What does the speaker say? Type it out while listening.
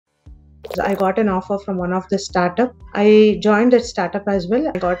I got an offer from one of the startup. I joined that startup as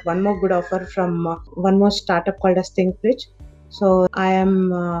well. I got one more good offer from one more startup called as ThinkBridge. So I am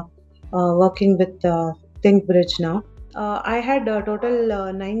working with ThinkBridge now. I had a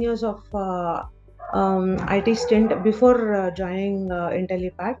total 9 years of IT stint before joining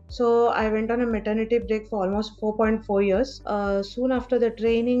Intellipaat. So I went on a maternity break for almost 4.4 years. Soon after the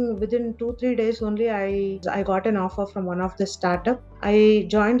training, within 2-3 days only, I got an offer from one of the startup. I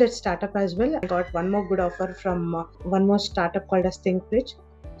joined that startup as well. I got one more good offer from one more startup called as ThinkBridge.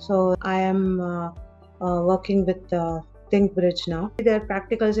 So I am working with ThinkBridge now. Their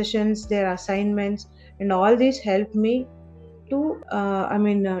practical sessions, their assignments, and all these help me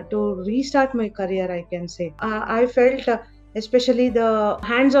to restart my career, I can say. I felt especially the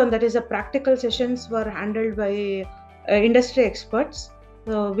hands-on, that is the practical sessions, were handled by industry experts,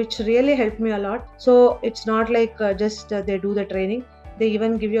 which really helped me a lot. So it's not like just they do the training. They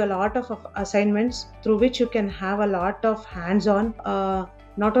even give you a lot of assignments through which you can have a lot of hands-on.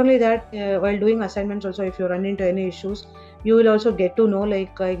 Not only that, while doing assignments also, if you run into any issues, you will also get to know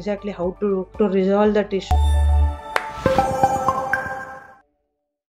like exactly how to resolve that issue.